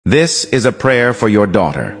This is a prayer for your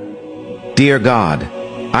daughter. Dear God,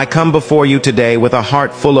 I come before you today with a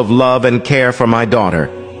heart full of love and care for my daughter.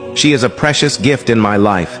 She is a precious gift in my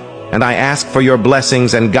life, and I ask for your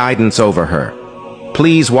blessings and guidance over her.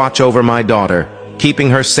 Please watch over my daughter, keeping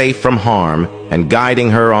her safe from harm and guiding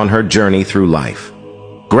her on her journey through life.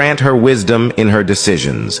 Grant her wisdom in her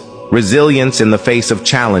decisions, resilience in the face of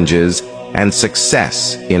challenges, and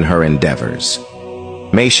success in her endeavors.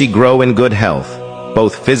 May she grow in good health,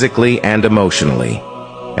 both physically and emotionally,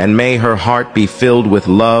 and may her heart be filled with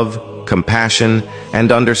love, compassion,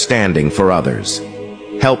 and understanding for others.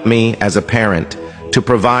 Help me, as a parent, to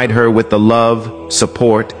provide her with the love,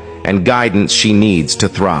 support, and guidance she needs to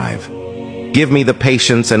thrive. Give me the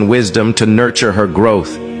patience and wisdom to nurture her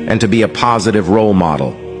growth and to be a positive role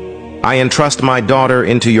model. I entrust my daughter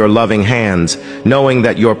into your loving hands, knowing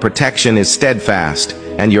that your protection is steadfast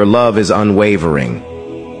and your love is unwavering.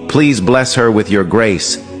 Please bless her with your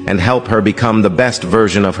grace and help her become the best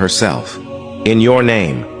version of herself. In your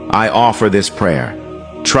name, I offer this prayer,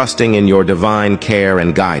 trusting in your divine care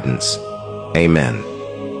and guidance. Amen.